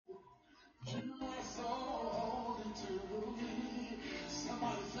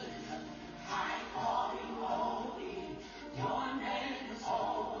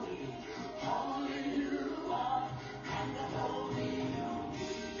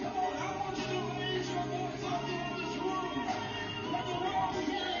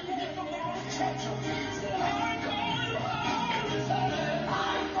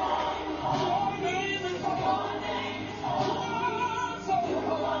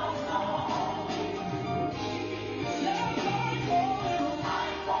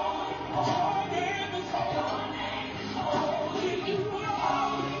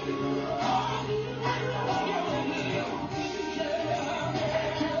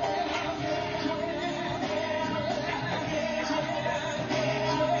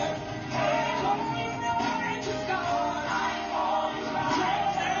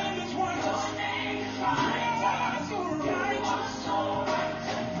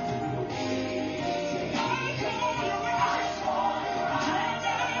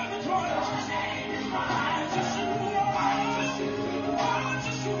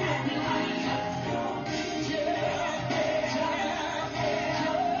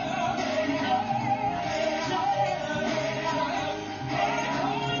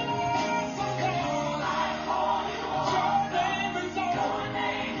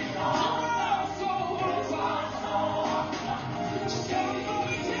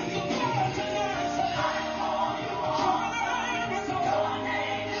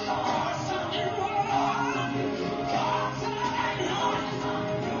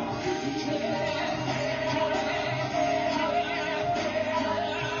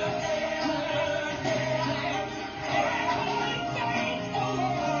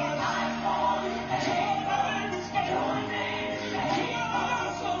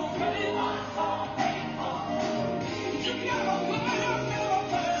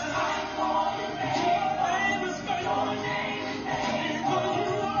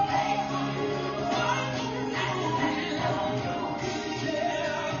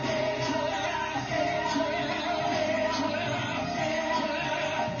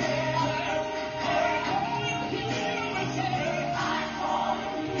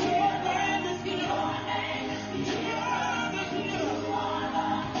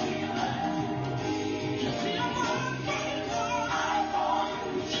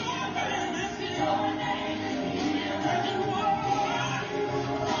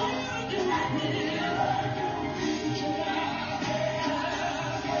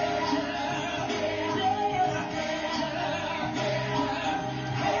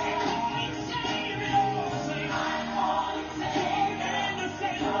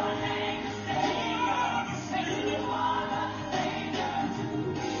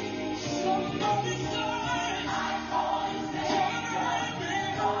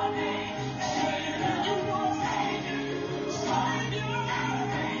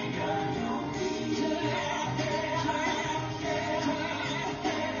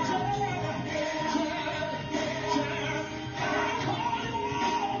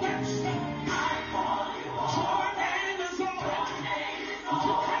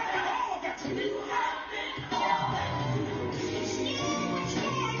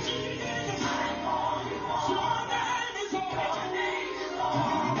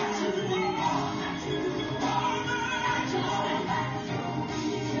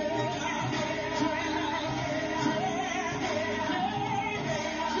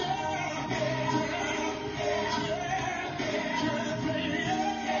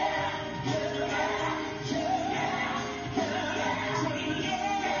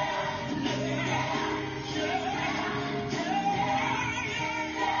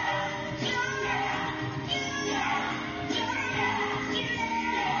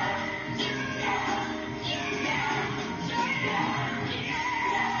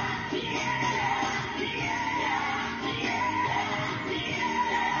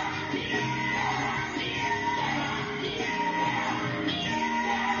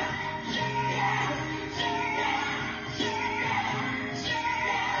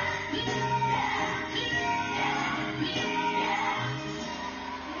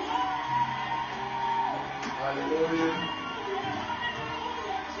Hallelujah.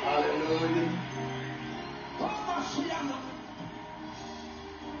 Hallelujah.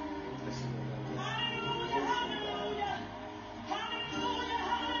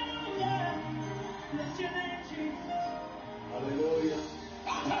 Hallelujah.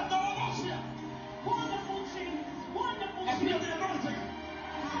 Wonderful Jesus. Wonderful Jesus. I feel the anointing.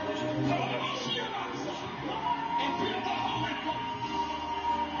 I feel the Holy Ghost.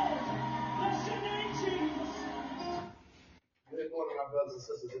 Bless your name, Jesus. Good morning, my brothers and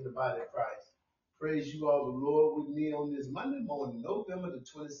sisters in the body of Christ. Praise you all, the Lord, with me on this Monday morning, November the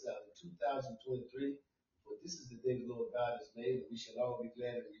 27th, 2023. For this is the day the Lord God has made, and we shall all be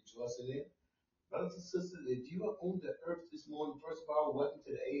glad and rejoice in it. Brothers and sisters, if you are on the earth this morning, first of all, welcome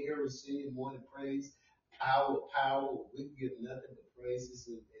to the A-Harris Morning Praise. Power. We can give nothing but praises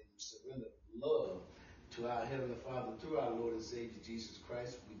and surrender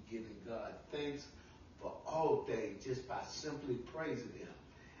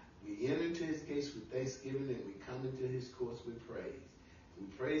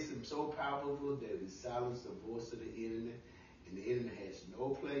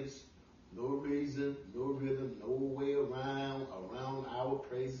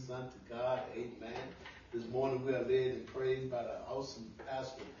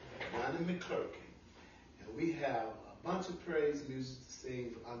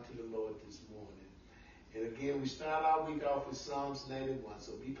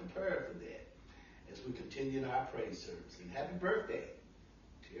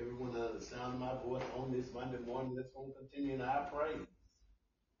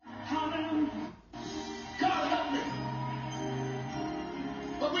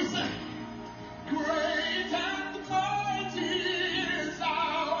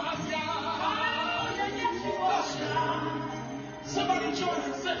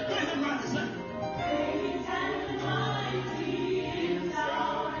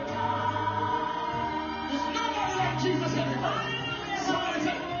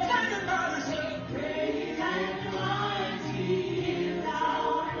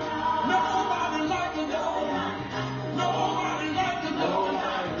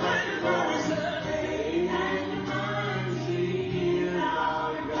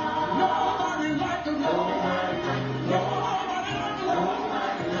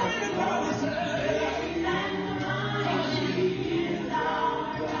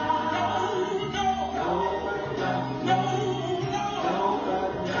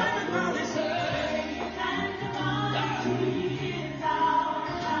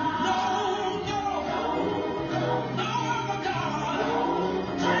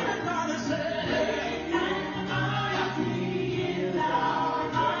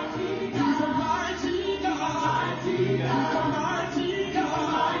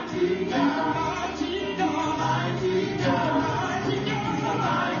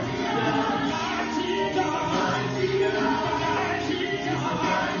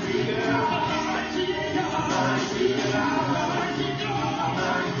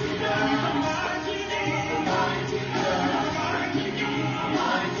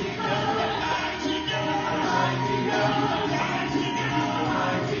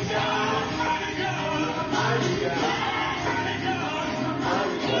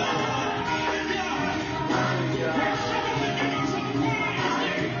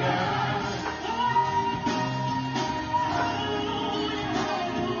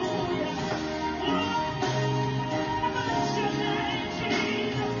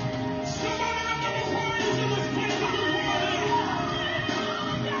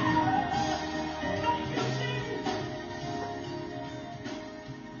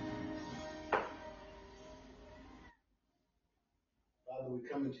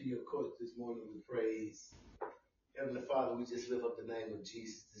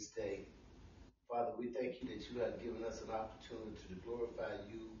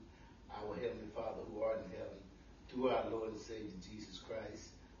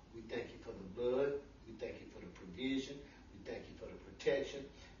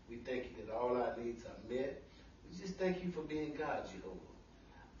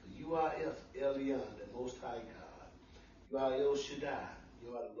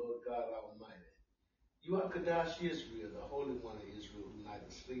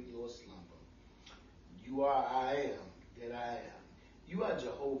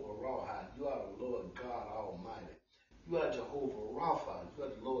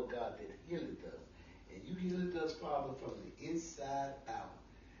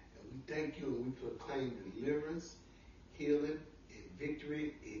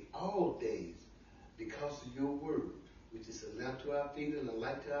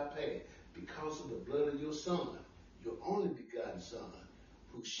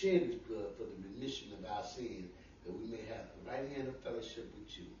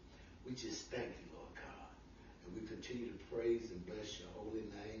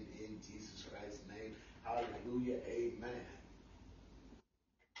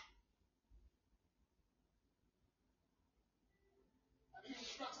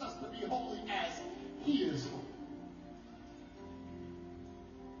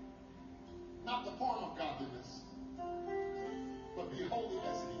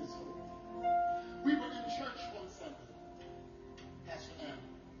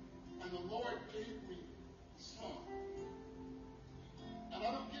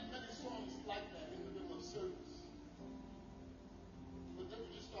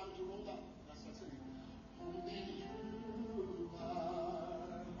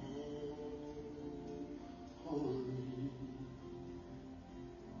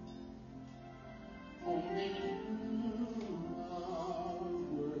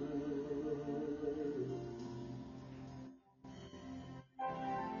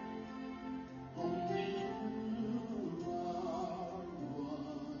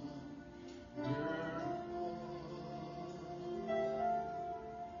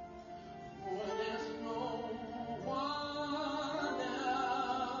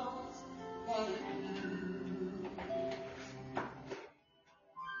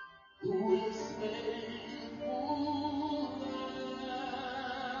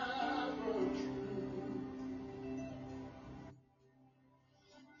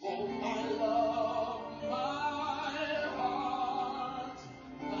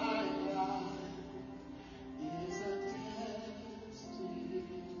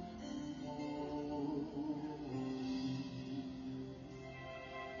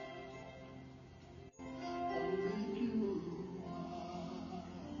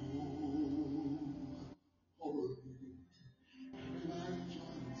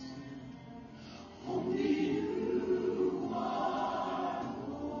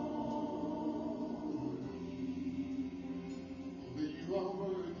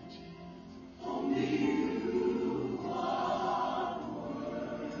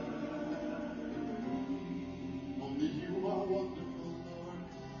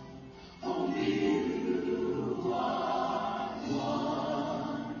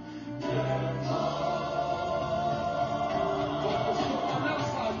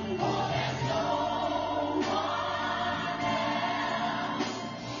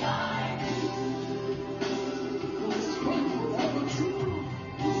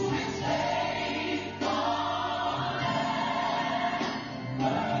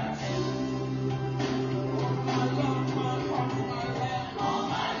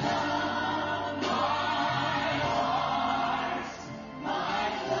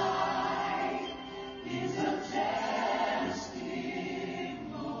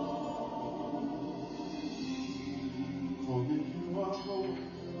are holy,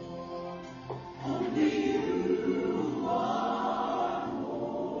 Lord. Only you are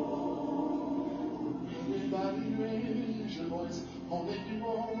holy. Everybody raise your voice. Only you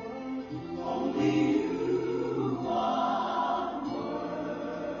are worthy, Lord. Only you are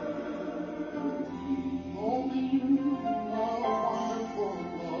worthy. Only you are wonderful,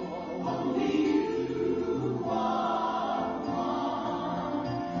 Lord. Only you are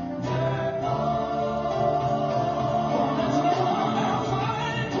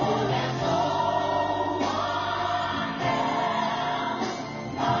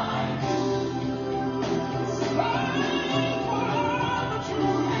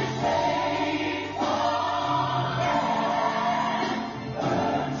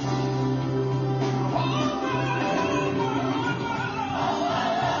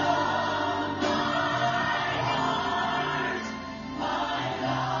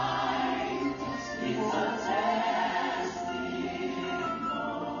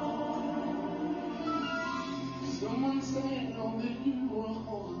Someone say, only you are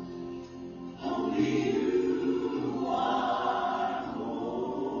holy. Only you are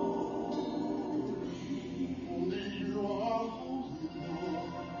holy. Only you are holy,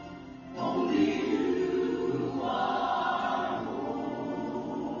 Lord. Only you are holy.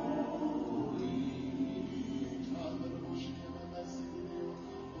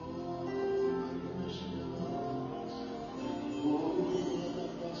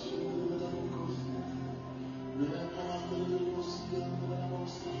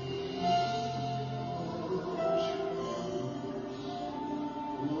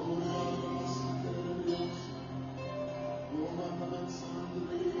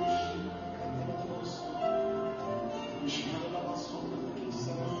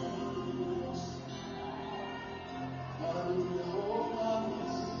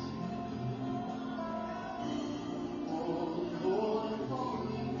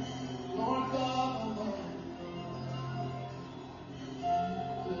 Lord God Almighty,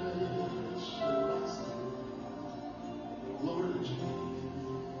 Lord Jesus.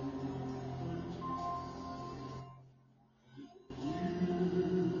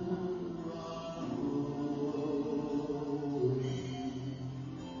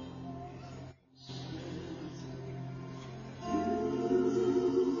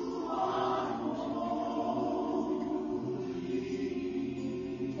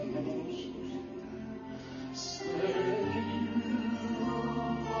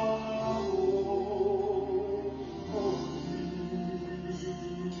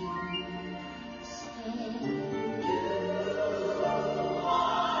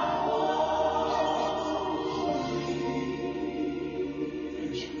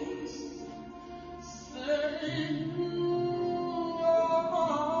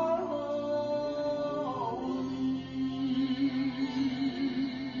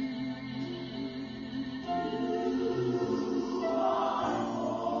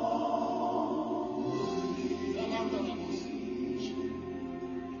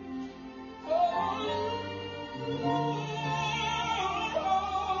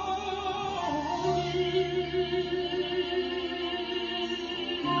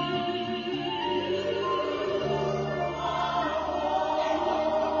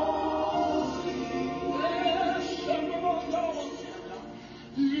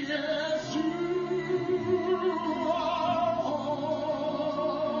 Yes, you are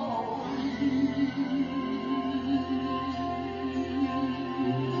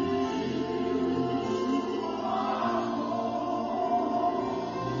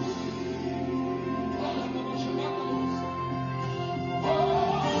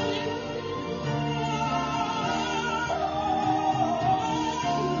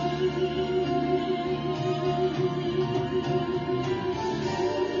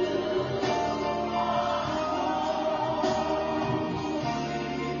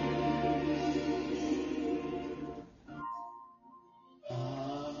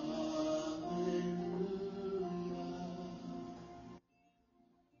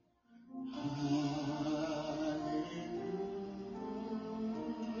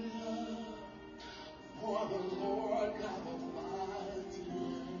For the Lord God Almighty.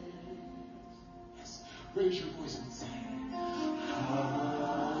 Yes. Raise your voice and sing. Hallelujah.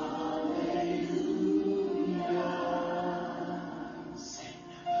 Sing.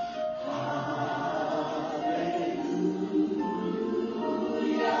 Hallelujah.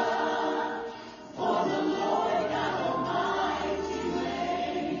 For the Lord God Almighty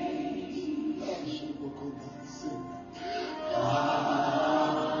reigns. Sing. Hallelujah.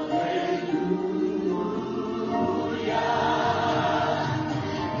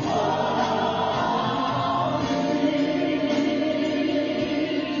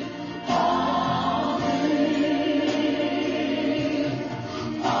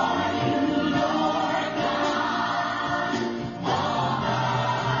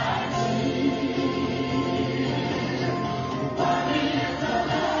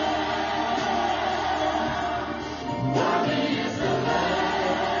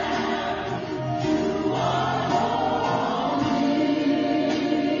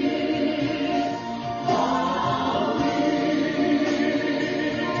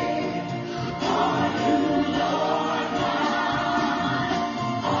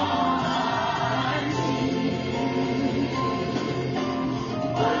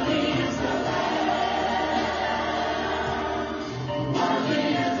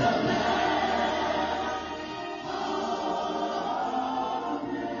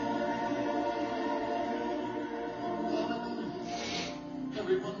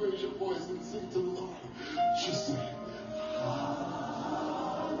 sing to the Lord, just sing.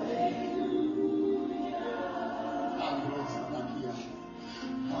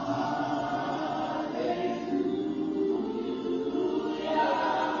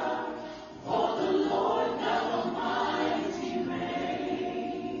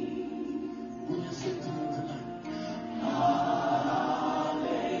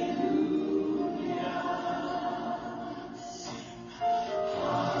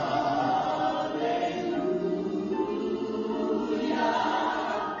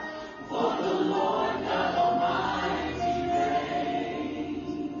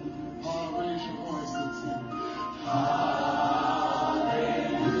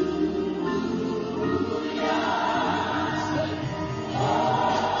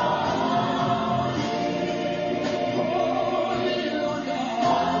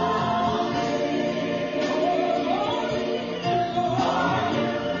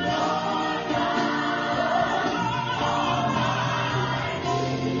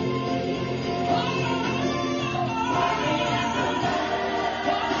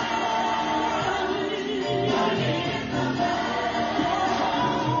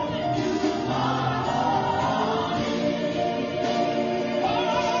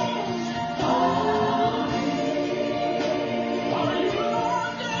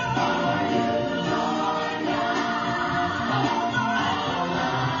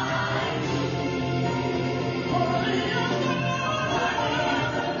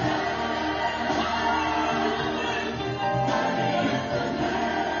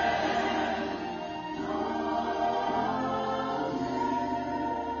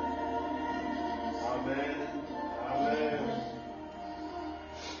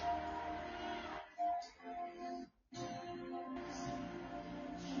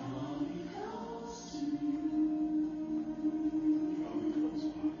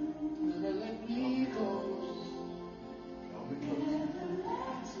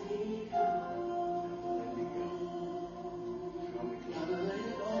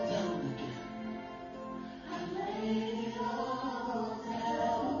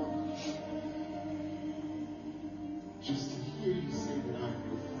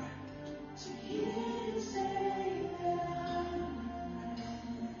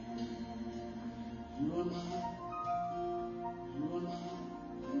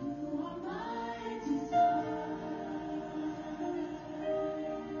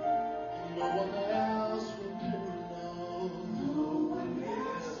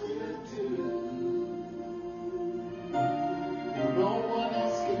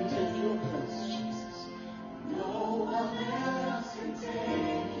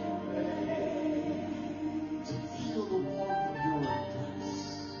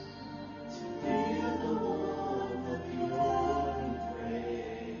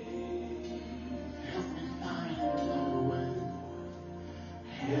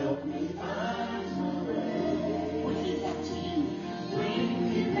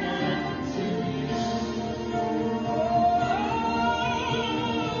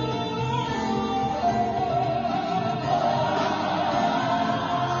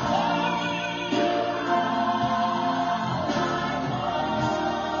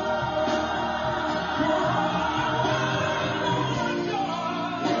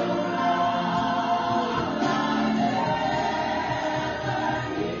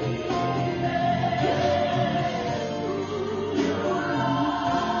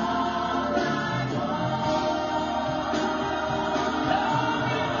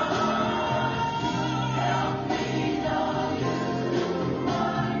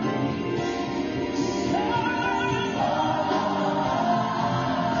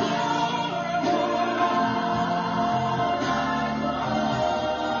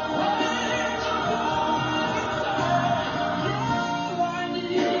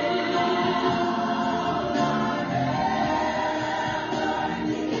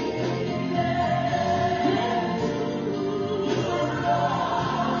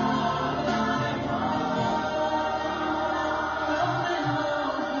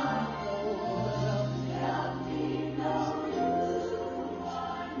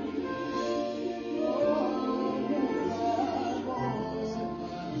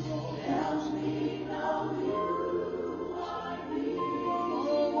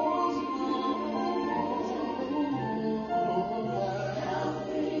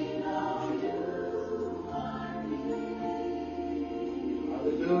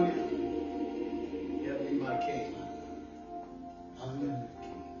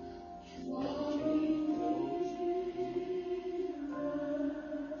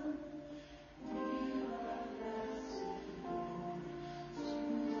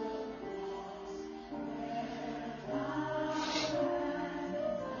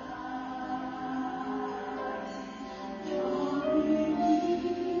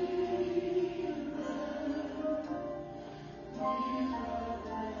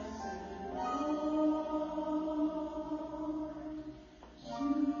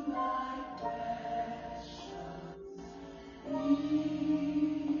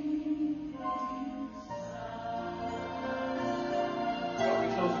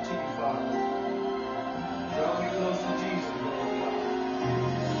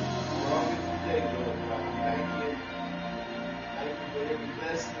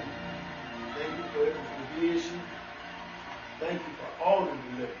 all the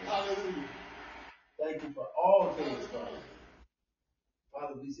deliverance. Hallelujah. Thank you for all things, Father.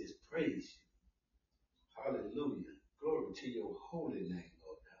 Father, we just praise you. Hallelujah. Glory to your holy name,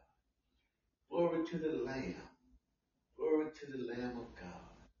 Lord God. Glory to the Lamb. Glory to the Lamb of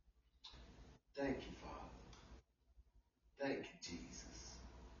God. Thank you, Father. Thank you, Jesus.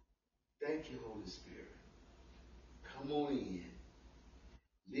 Thank you, Holy Spirit. Come on in.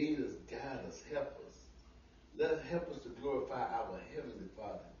 Lead us, guide us, help us. Help us to glorify our Heavenly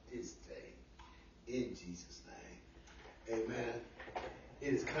Father this day. In Jesus' name. Amen.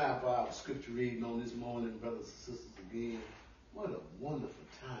 It is time for our scripture reading on this morning, brothers and sisters, again. What a wonderful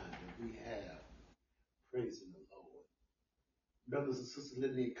time that we have praising the Lord. Brothers and sisters,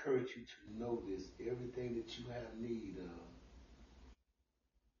 let me encourage you to know this. Everything that you have need of,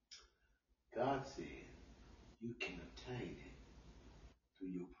 God said you can obtain it through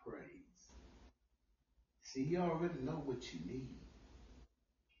your praise. See, He already know what you need.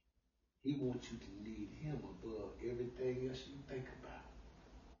 He wants you to need Him above everything else you think about.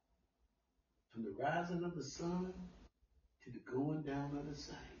 From the rising of the sun to the going down of the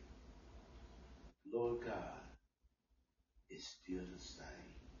same, Lord God is still the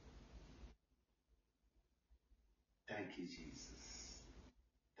same. Thank you, Jesus.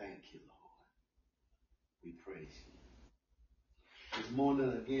 Thank you, Lord. We praise you. This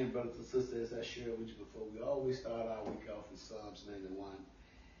morning, again, brothers and sisters, as I shared with you before, we always start our week off with Psalms 91,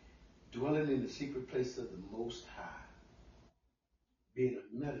 dwelling in the secret place of the Most High, being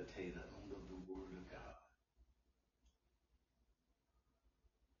a meditator on the Word of God.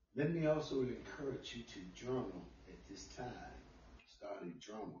 Let me also encourage you to journal at this time. Start a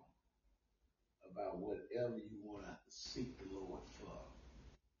journal about whatever you want to seek the Lord for.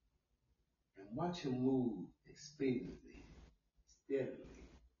 And watch Him move expediently, steadily,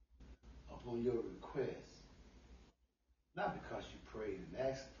 upon your request. Not because you prayed and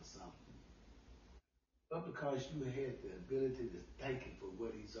asked for something, but because you had the ability to thank Him for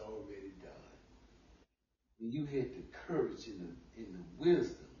what He's already done. And you had the courage and the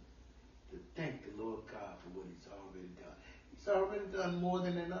wisdom to thank the Lord God for what He's already done. He's already done more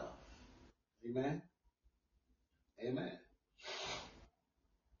than enough. Amen? Amen.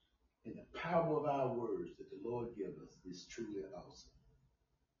 And the power of our words that the Lord gives us is truly awesome.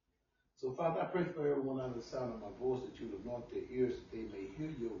 So, Father, I pray for everyone under the sound of my voice that you will anoint their ears that they may hear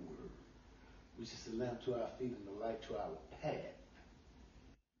your word, which is a lamp to our feet and a light to our path,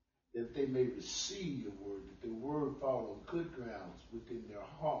 that they may receive your word, that the word fall on good grounds within their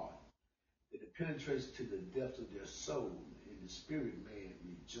heart, that it penetrates to the depths of their soul, and the spirit man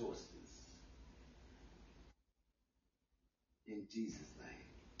rejoices. In Jesus'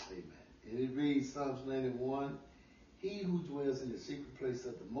 name, amen. And it reads Psalms 91, He who dwells in the secret place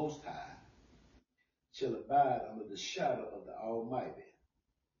of the Most High shall abide under the shadow of the Almighty.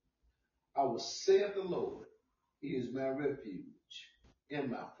 I will say of the Lord, He is my refuge and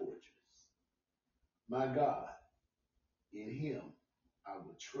my fortress. My God, in Him I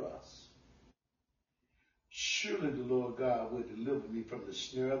will trust. Surely the Lord God will deliver me from the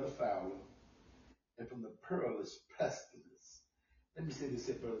snare of the fowler and from the perilous pestilence. Let me say this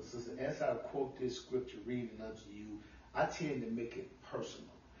here, brothers and sisters. As I quote this scripture reading unto you, I tend to make it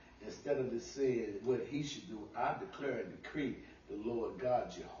personal. Instead of just saying what He should do, I declare and decree the Lord God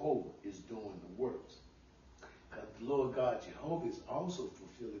Jehovah is doing the works. Because the Lord God Jehovah is also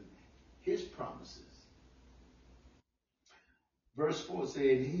fulfilling His promises. Verse 4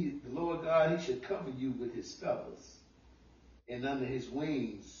 said, the Lord God, He shall cover you with His feathers, and under His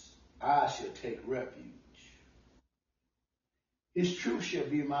wings I shall take refuge. His truth shall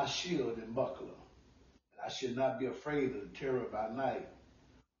be my shield and buckler. And I shall not be afraid of the terror by night,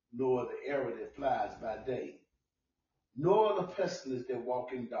 nor the arrow that flies by day, nor the pestilence that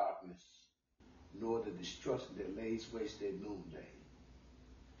walk in darkness, nor the destruction that lays waste at noonday.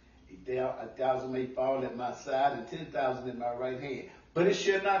 1,000 may fall at my side and 10,000 at my right hand, but it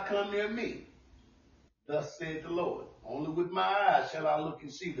shall not come near me. Thus said the Lord, only with my eyes shall I look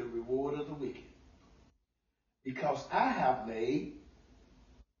and see the reward of the wicked. Because I have made,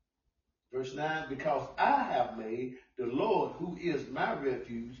 verse 9, because I have made the Lord, who is my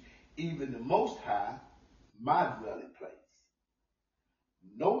refuge, even the Most High, my dwelling place.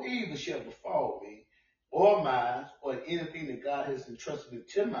 No evil shall befall me, or mine, or anything that God has entrusted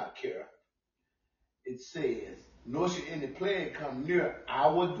into my care. It says, nor shall any plague come near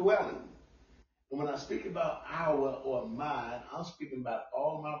our dwelling. And when I speak about our or mine, I'm speaking about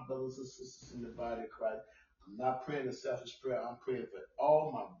all my brothers and sisters in the body of Christ. I'm not praying a selfish prayer. I'm praying for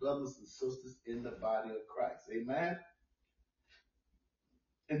all my brothers and sisters in the body of Christ. Amen?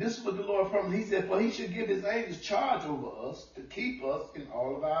 And this is what the Lord promised. He said, for he should give his angels charge over us to keep us in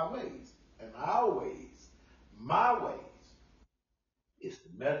all of our ways. And our ways, my ways, is to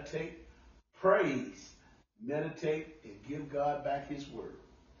meditate, praise, meditate, and give God back his word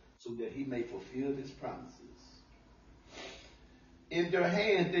so that he may fulfill his promises. In their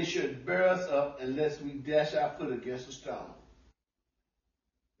hands they should bear us up unless we dash our foot against a stone.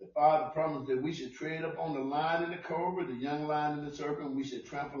 The Father promised that we should tread upon the lion and the cobra, the young lion and the serpent, and we should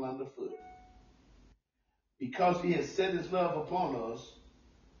trample underfoot. Because he has set his love upon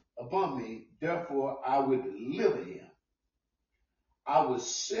me, therefore I will deliver him. I will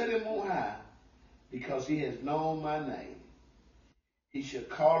set him on high because he has known my name. He shall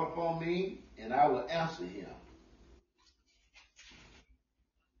call upon me and I will answer him.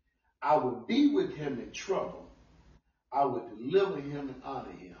 I will be with him in trouble. I will deliver him and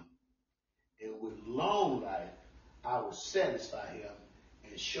honor him. And with long life, I will satisfy him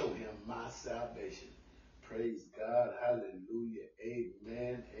and show him my salvation. Praise God. Hallelujah.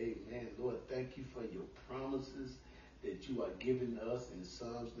 Amen. Amen. Lord, thank you for your promises that you are giving us in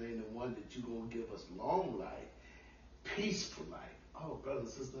Psalms 91, that you're going to give us long life, peaceful life. Oh, brothers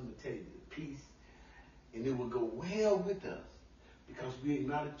and sisters, let me tell you, the peace, and it will go well with us because we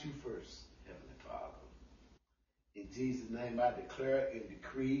acknowledge you first, Heavenly Father. In Jesus' name, I declare and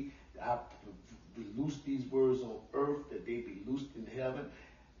decree that I loose these words on earth, that they be loosed in heaven.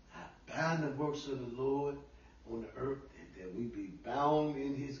 I bind the works of the Lord on the earth, and that we be bound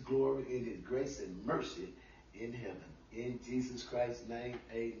in his glory, in his grace and mercy in heaven. In Jesus Christ's name,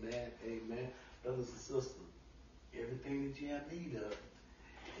 amen, amen. Brothers and sisters, everything that you have need of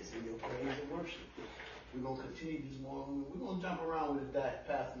is in your praise and worship. We're going to continue this morning. We're going to jump around with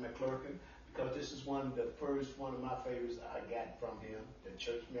Pastor McClurkin, because this is one of my favorites I got from him, the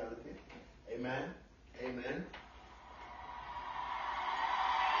church melody. Amen. Amen.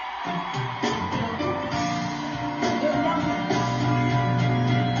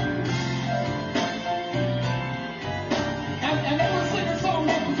 And they will sing a song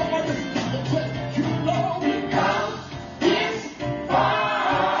that was like this. You know because it's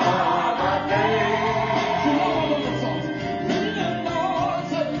far away. You know all of the songs. Leaning on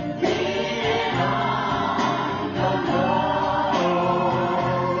the Lord.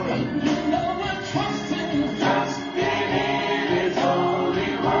 You know we're trusting in his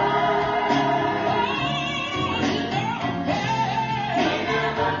holy word.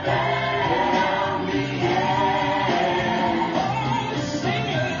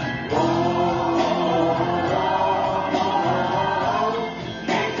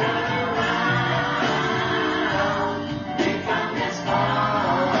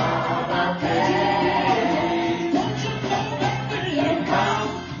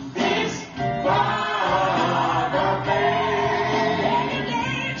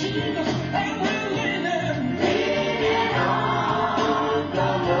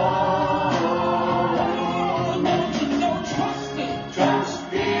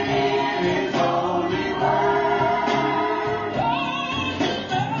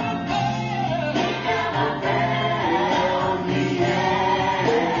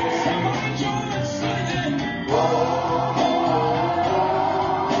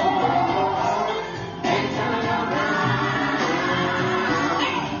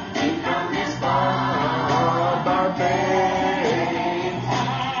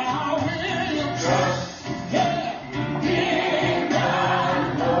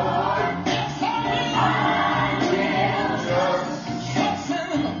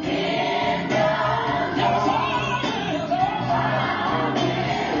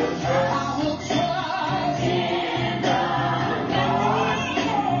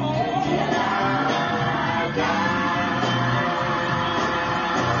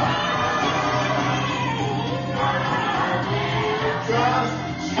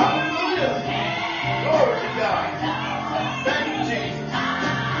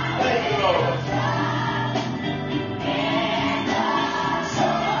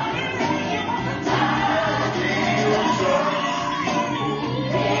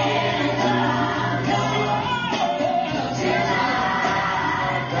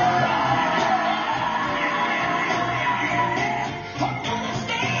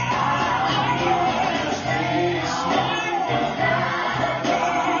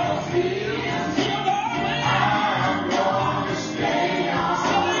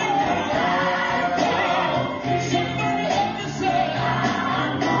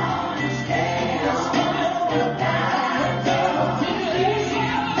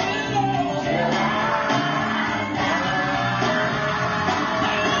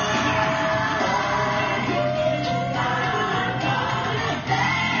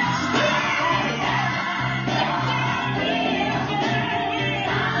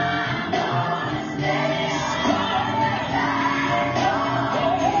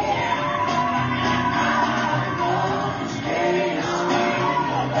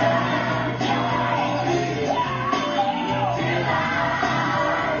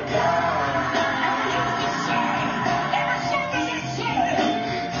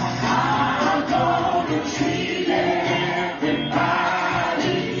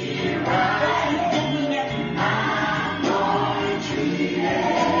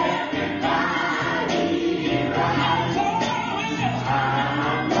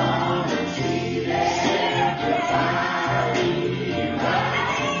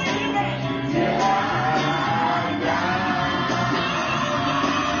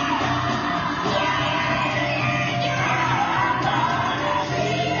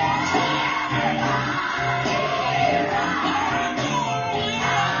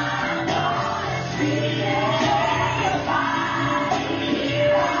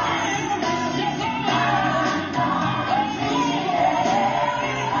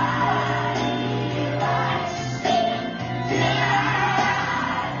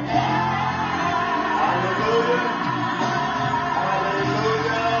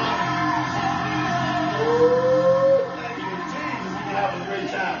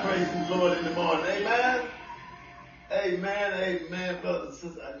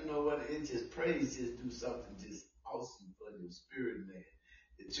 it just praise just do something just awesome for your spirit, man.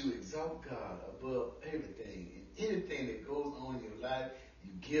 That you exalt God above everything and anything that goes on in your life,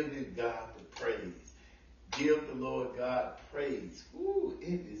 you giving God the praise. Give the Lord God praise. Ooh,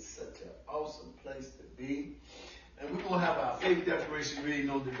 it is such an awesome place to be. And we're going to have our faith declaration reading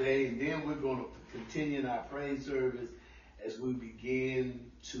on today, and then we're going to continue in our praise service as we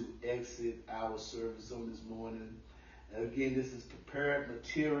begin to exit our service on this morning. And again, this is prepared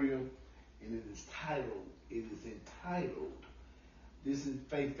material, and it is entitled, this is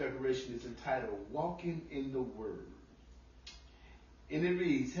faith declaration is entitled, Walking in the Word. And it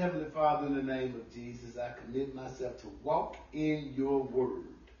reads, Heavenly Father, in the name of Jesus, I commit myself to walk in your word.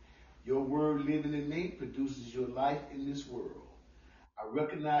 Your word living in me produces your life in this world. I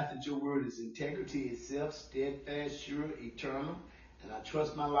recognize that your word is integrity itself, steadfast, sure, eternal, and I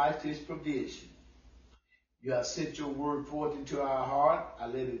trust my life to its provision. You have sent your word forth into our heart. I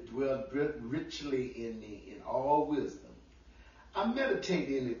let it dwell richly in me in all wisdom. I meditate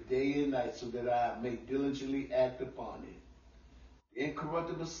in it day and night so that I may diligently act upon it. The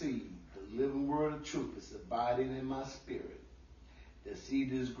incorruptible seed, the living word of truth, is abiding in my spirit. The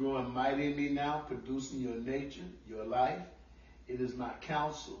seed is growing mighty in me now, producing your nature, your life. It is my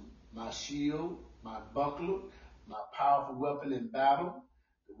counsel, my shield, my buckler, my powerful weapon in battle.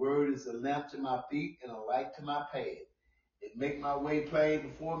 The word is a lamp to my feet and a light to my path. It makes my way plain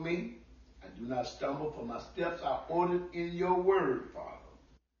before me. I do not stumble, for my steps are ordered in your word, Father.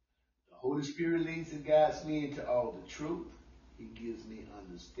 The Holy Spirit leads and guides me into all the truth. He gives me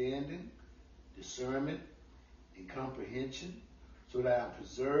understanding, discernment, and comprehension, so that I am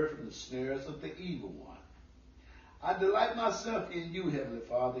preserved from the snares of the evil one. I delight myself in you, Heavenly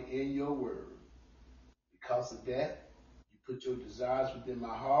Father, in your word. Because of that, you put your desires within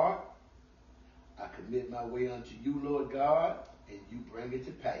my heart. I commit my way unto you, Lord God, and you bring it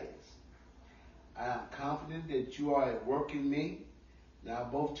to pass. I am confident that you are at work in me, now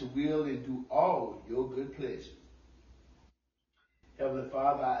both to will and do all your good pleasure. Heavenly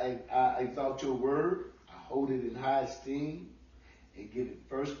Father, I exalt your word. I hold it in high esteem and give it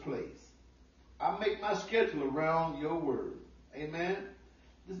first place. I make my schedule around your word. Amen.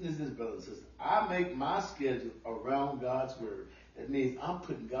 Listen to this, brothers and sisters. I make my schedule around God's word. That means I'm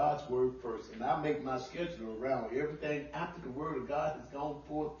putting God's word first, and I make my schedule around everything after the word of God has gone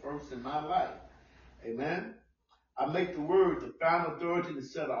forth first in my life. Amen. I make the word the final authority to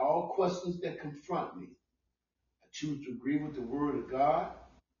settle all questions that confront me. I choose to agree with the word of God.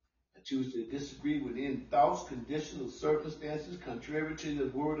 I choose to disagree with any thoughts, conditions, or circumstances contrary to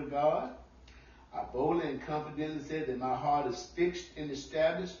the word of God. I boldly and confidently say that my heart is fixed and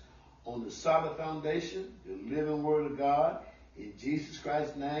established on the solid foundation, the living word of God. In Jesus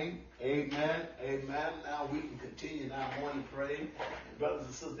Christ's name, amen, amen. Now we can continue in our morning prayer. And brothers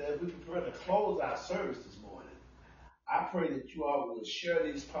and sisters, as we prepare to close our service this morning, I pray that you all will share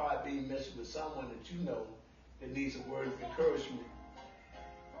this part being message with someone that you know that needs a word of encouragement,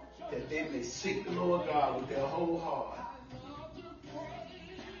 that they may seek the Lord God with their whole heart.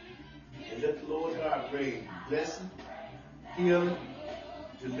 And let the Lord God bring blessing, healing,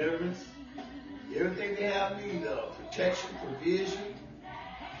 deliverance, everything they have need of, protection, provision,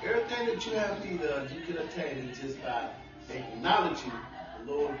 everything that you have need of, you can attain it just by acknowledging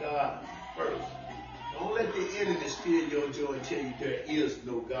the Lord God first. Don't let the enemy steal your joy and tell you there is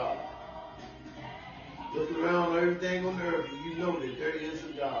no God. Look around everything on earth and you know that there is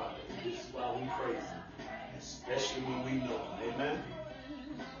a God. And this is why we praise him, especially when we know him. Amen.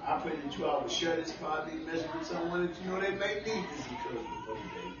 I pray that you all will share this positive message with someone that you know they may need this encouragement for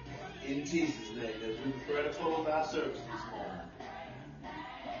today. In Jesus' name, as we prepare to close our service this morning.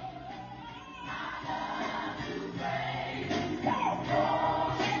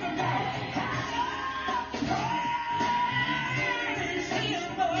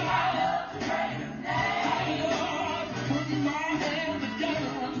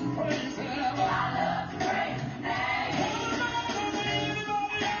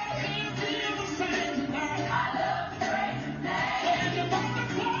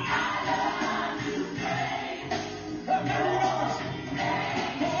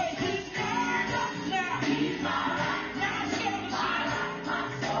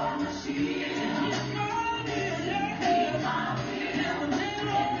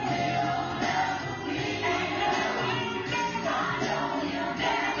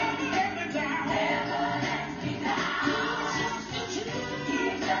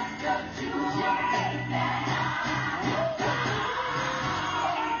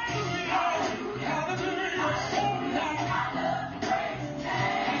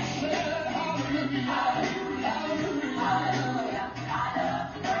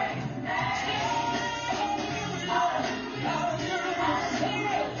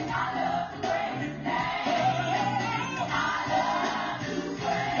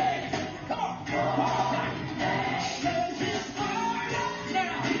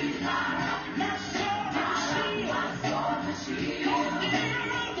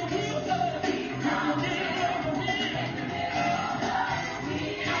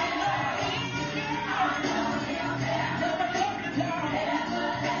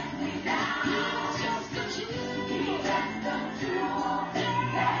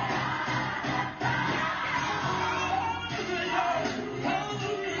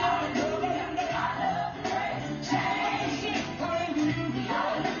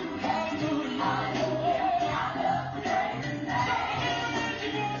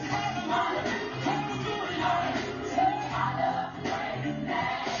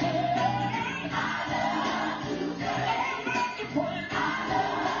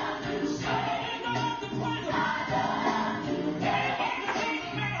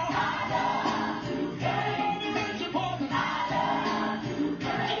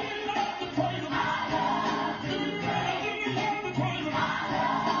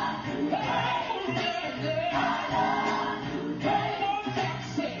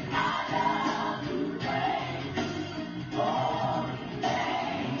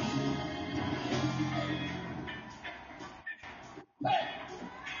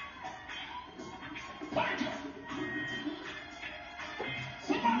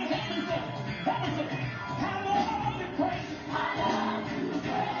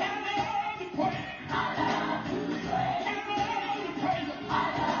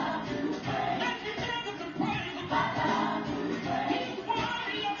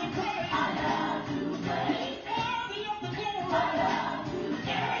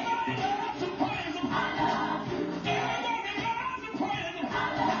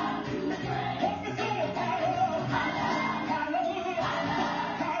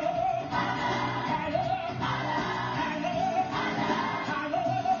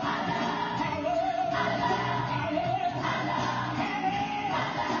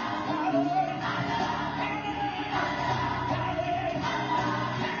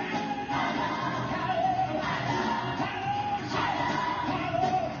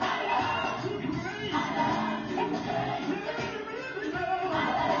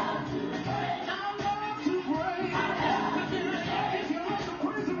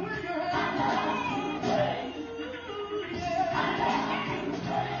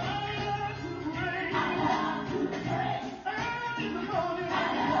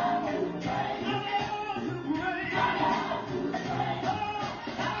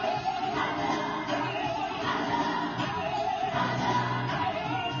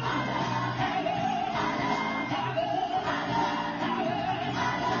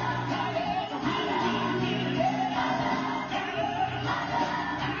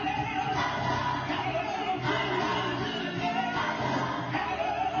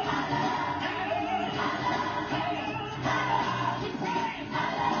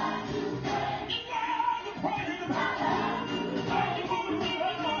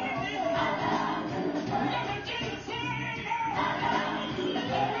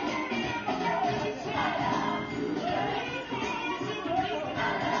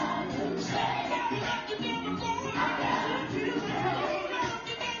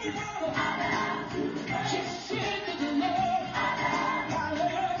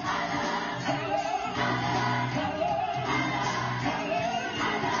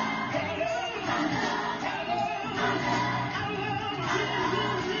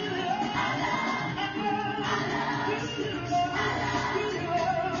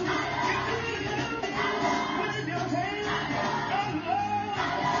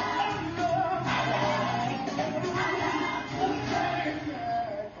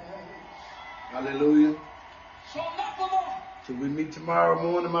 tomorrow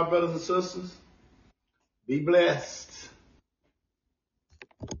morning, my brothers and sisters. Be blessed.